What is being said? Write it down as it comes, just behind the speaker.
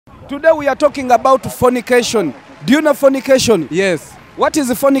Today we are talking about fornication. Do you know fornication? Yes. What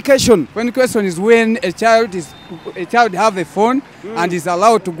is fornication? Fornication is when a child have a phone and is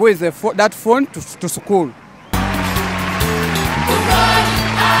allowed to go with that phone to school.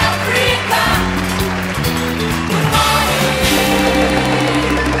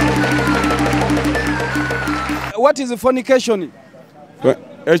 What is fornication?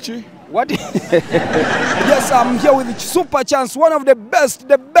 What? Yes, I'm here with Super Chance, one of the best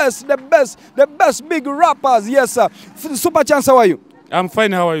big rappers. Yes, sir. Super Chance, how are you? I'm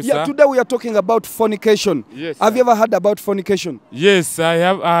fine, how are you, sir? Today we are talking about fornication. Yes, have you ever heard about fornication? Yes, I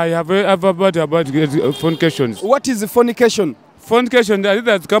have heard about fornication. What is fornication? Fornication, these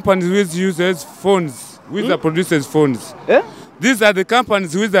are the companies which uses phones, which produces phones. Eh? These are the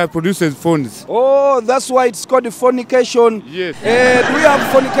companies which produces phones. Oh, that's why it's called fornication. Yes. Do we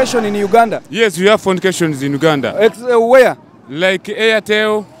have fornication in Uganda? Yes, we have fornications in Uganda. Where? Like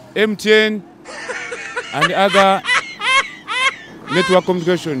Airtel, MTN, and other network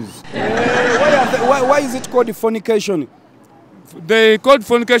communications. Why is it called fornication? They called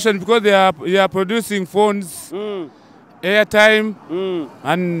fornication because they are producing phones, airtime,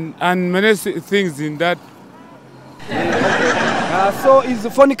 and many things in that. So is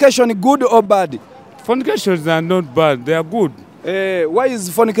fornication good or bad? Fornications are not bad, they are good. Why is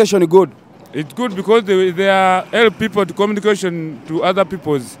fornication good? It's good because they are help people to communication to other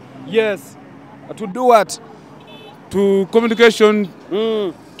peoples. Yes. To do what? To communication,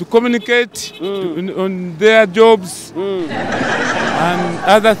 to communicate on their jobs and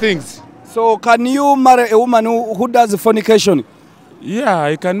other things. So can you marry a woman who does fornication? Yeah,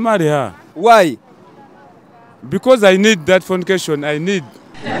 I can marry her. Why? Because I need that fornication, I need.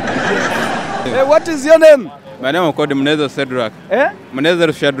 What is your name? My name is called Mnezo Shadrach. Eh?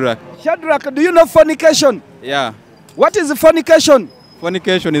 Mnezo Shadrach. Shadrach, do you know fornication? Yeah. What is fornication?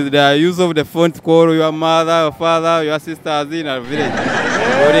 Fornication is the use of the phone to call your mother, your father, your sisters in a village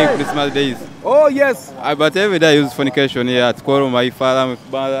during Christmas days. Oh, yes. But every day I use fornication here to call my father, my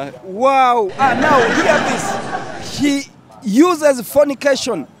mother. Wow. Now, hear this. He uses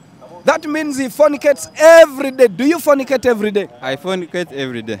fornication. That means he fornicates every day. Do you fornicate every day? I fornicate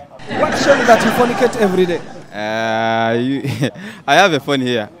every day. What shows that you fornicate every day? I have a phone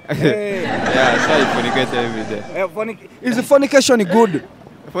here. Hey. Yeah, so I fornicate every day. Is fornication good?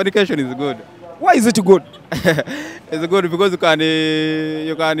 Fornication is good. Why is it good? It's good because you can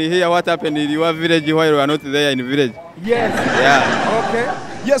hear what happened in your village while you are not there in the village. Yes. Yeah. Okay.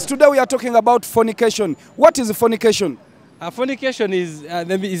 Yes, today we are talking about fornication. What is fornication? Fornication is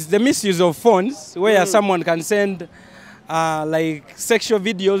the misuse of phones where someone can send like sexual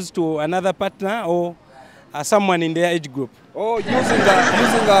videos to another partner or someone in their age group. Oh, using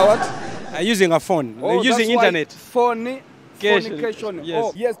a what? Using a phone, using internet. Fornication. Yes.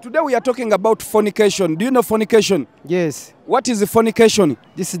 Oh, yes, today we are talking about fornication. Do you know fornication? Yes. What is fornication?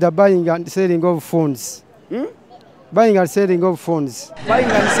 This is the buying and selling of phones. Buying and selling of phones. Buying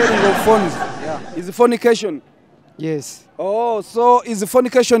and selling of phones. Yeah. Is fornication? Yes. Oh, so is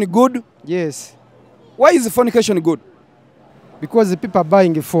fornication good? Yes. Why is fornication good? Because the people are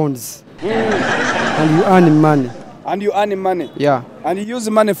buying phones. And you earn money. And you earn money? Yeah. And you use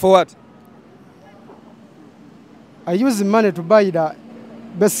money for what? I use the money to buy the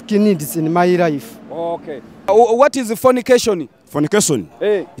basic needs in my life. Okay. What is fornication? Fornication?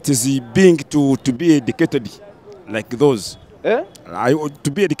 Hey. It is being to be educated like those. Eh?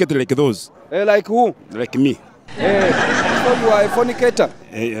 To be educated like those. Like who? Like me. So you are a fornicator?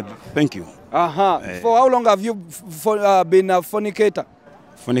 Thank you. For how long have you been a fornicator?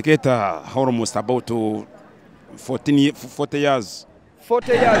 Fornicator almost about 40 years. 40 years.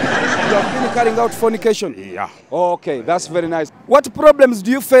 You have been carrying out fornication? Yeah. Okay, that's very nice. What problems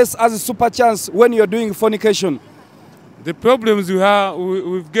do you face as a Super Chance when you're doing fornication? The problems we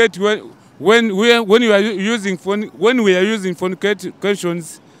get when we are using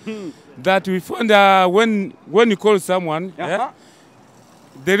fornications, that we find when you call someone, the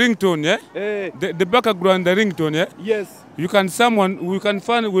ringtone, the background, the ringtone, Yes. we can find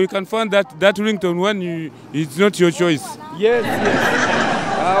that ringtone when it's not your choice. Yes, yes.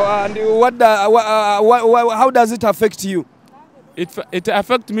 And how does it affect you? It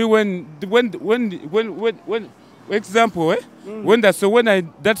affects me when example, when that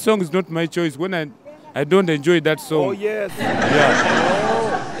song is not my choice, when I don't enjoy that song. Oh yes.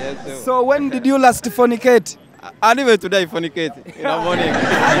 Yeah. Yes, so when did you last fornicate? And even today I fornicate in the morning.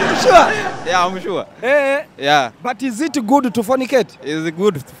 Are you sure? Yeah, I'm sure. Yeah. But is it good to fornicate? It's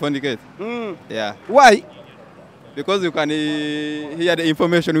good to fornicate. Yeah. Why? Because you can hear the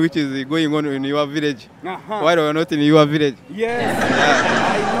information which is going on in your village while you are not in your village. Yes.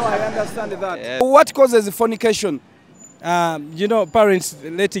 Yeah. I know, I understand that. Yeah. What causes fornication? You know, parents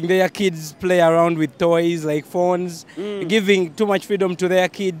letting their kids play around with toys like phones, giving too much freedom to their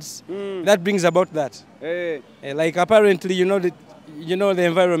kids. That brings about that. Like apparently, you know the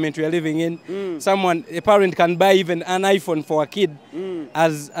environment we are living in. A parent can buy even an iPhone for a kid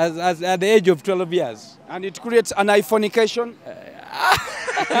as at the age of 12 years. And it creates an iPhonication?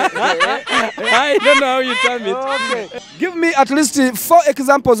 I don't know how you term it. Okay. Give me at least 4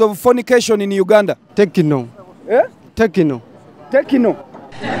 examples of fornication in Uganda. Tekino. Eh? Tekino. Tekino.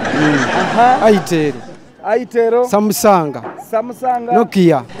 Aitero. Aitero. Samsung. Samsung.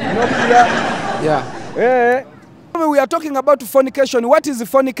 Nokia. Nokia. Yeah. We are talking about fornication. What is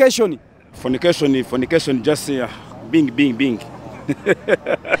fornication? Fornication just being.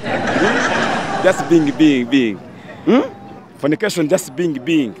 Just being. Fornication just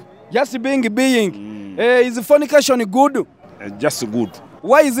being. Just being. Is fornication good? Just good.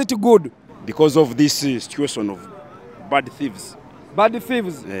 Why is it good? Because of this situation of bad thieves. Bad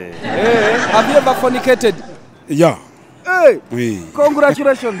thieves. Have you ever fornicated? Yeah. Hey, Oui.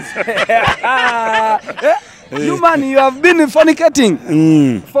 congratulations. You man, you have been fornicating.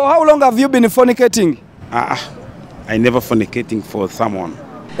 For how long have you been fornicating? I never fornicating for someone.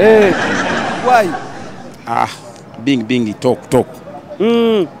 Why? Being talk.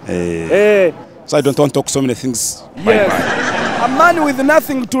 So I don't want to talk so many things. Yes. Bye. A man with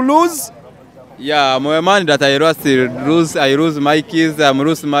nothing to lose. Yeah, I'm a man that I lose my keys, I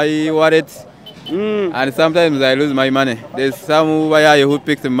lose my wallet, and sometimes I lose my money. There's some guy who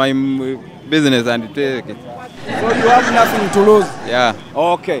picked my business and take it. So you have nothing to lose. Yeah.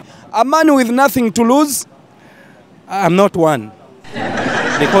 Okay. A man with nothing to lose. I'm not one,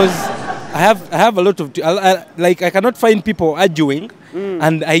 because I have a lot of I cannot find people arguing,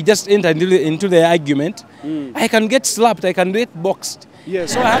 and I just enter into the argument. I can get slapped. I can get boxed.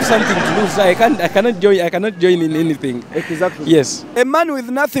 Yes. So I have something to lose. I cannot join in anything. Exactly. Yes. A man with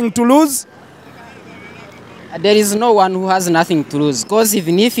nothing to lose. There is no one who has nothing to lose, because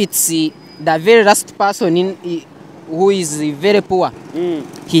even if it's the very last person who is very poor,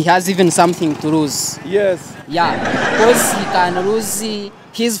 he has even something to lose. Yes. Yeah, because he can lose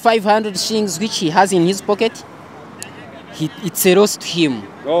his 500 shillings which he has in his pocket. It's a loss to him.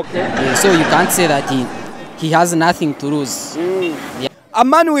 Okay. So you can't say that he has nothing to lose. Yeah. A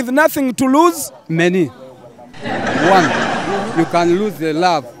man with nothing to lose. Many. One, you can lose the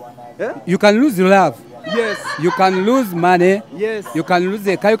love. Yeah? You can lose love. Yes. You can lose money. Yes. You can lose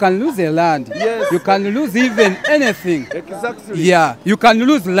the car. You can lose the land. Yes. You can lose even anything. Exactly. Yeah. You can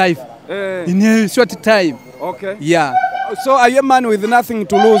lose life in a short time. Okay. Yeah. So are you a man with nothing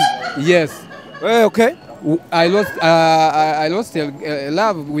to lose? Yes. Okay. I lost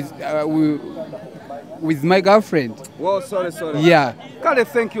love with my girlfriend. Whoa, sorry. Yeah. Kale,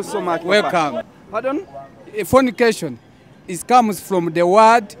 thank you so much. Welcome. Papa. Pardon? Fornication comes from the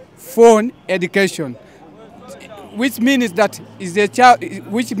word phone education, which means that is the child.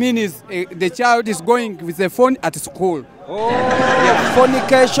 Which means the child is going with the phone at school. Oh, yeah.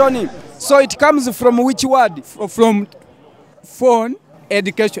 Fornication. So it comes from which word? From phone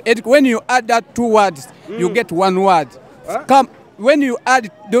education. When you add that 2 words, you get 1 word. Huh? When you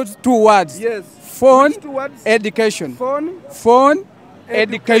add those 2 words, Yes. phone Which 2 words? education. Phone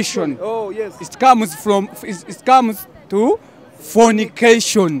Education. Oh, yes. It comes to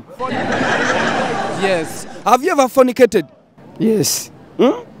fornication. Yes. Have you ever fornicated? Yes.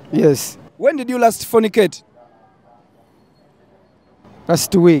 Yes. When did you last fornicate?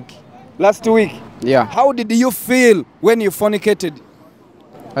 Last week. Last week. Yeah. How did you feel when you fornicated?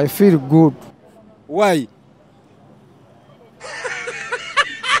 I feel good. Why?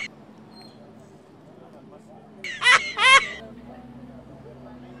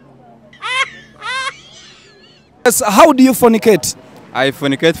 Yes, how do you fornicate? I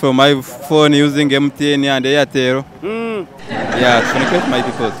fornicate for my phone using MTN and Airtel. Yeah, fornicate my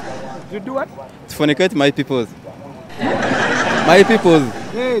people. To do what? Fornicate my people. My people.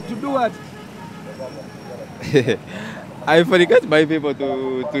 Hey, to do what? I fornicate my people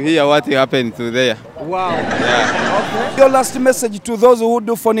to hear what happened to there. Wow. Yeah. Okay. Your last message to those who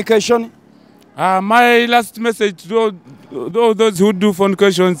do fornication? My last message to those who do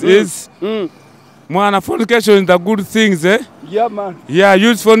fornications is, man, fornication is the good things, eh? Yeah, man. Yeah,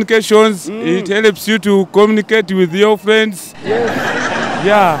 use fornications. It helps you to communicate with your friends. Yes.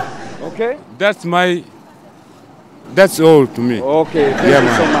 Yeah. Okay. That's all to me. Okay. Thank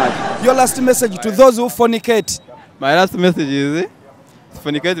you so much. Your last message to those who fornicate? My last message is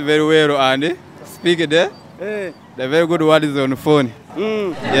fornicate very well and speak there. Hey. The very good word is on the phone.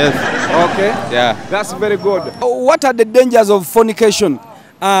 Yes. Okay. Yeah. That's very good. What are the dangers of fornication?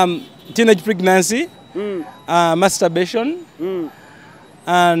 Teenage pregnancy, masturbation,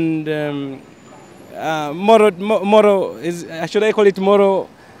 and moral is, should I call it moral?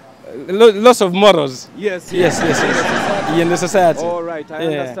 Loss of morals. Yes. In the society. All right, I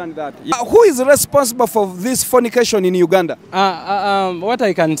understand that. Who is responsible for this fornication in Uganda? What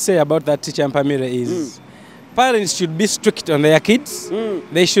I can say about that, teacher Mpamire, is parents should be strict on their kids.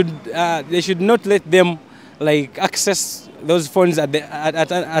 They should not let them like access those phones at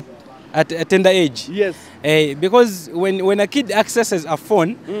a tender age. Yes. Because when a kid accesses a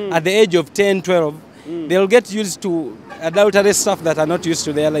phone at the age of 10, 12, they'll get used to adulterous stuff that are not used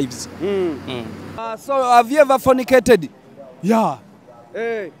to their lives. So have you ever fornicated? Yeah.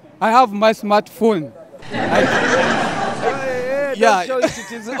 Hey. I have my smartphone. Yeah.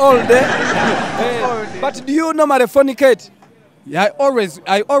 It is all there. But do you normally fornicate? Yeah,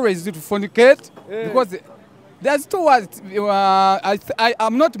 I always do fornicate because there's two words.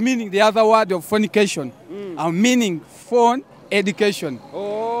 I'm not meaning the other word of fornication. I'm meaning phone education.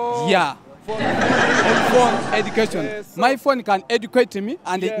 Oh. Yeah. Phone education. My phone can educate me,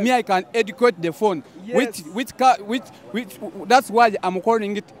 and me I can educate the phone. Yes. Which that's why I'm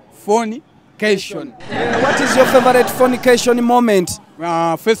calling it fornication. What is your favorite fornication moment?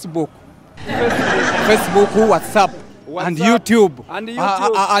 Facebook, WhatsApp. And YouTube.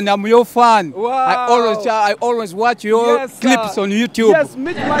 And I'm your fan. Wow. I always watch your clips on YouTube. Yes,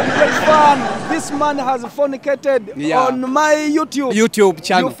 meet my great fan. This man has fornicated on my YouTube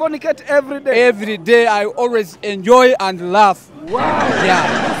channel. You fornicate every day? Every day. I always enjoy and laugh. Wow. Yeah.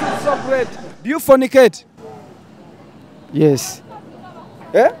 This is so great. Do you fornicate? Yes.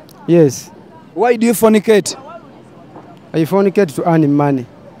 Eh? Yes. Why do you fornicate? I fornicate to earn money.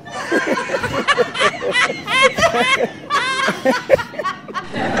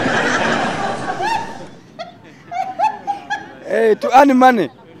 Hey, to earn money.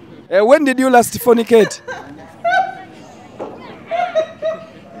 When did you last fornicate?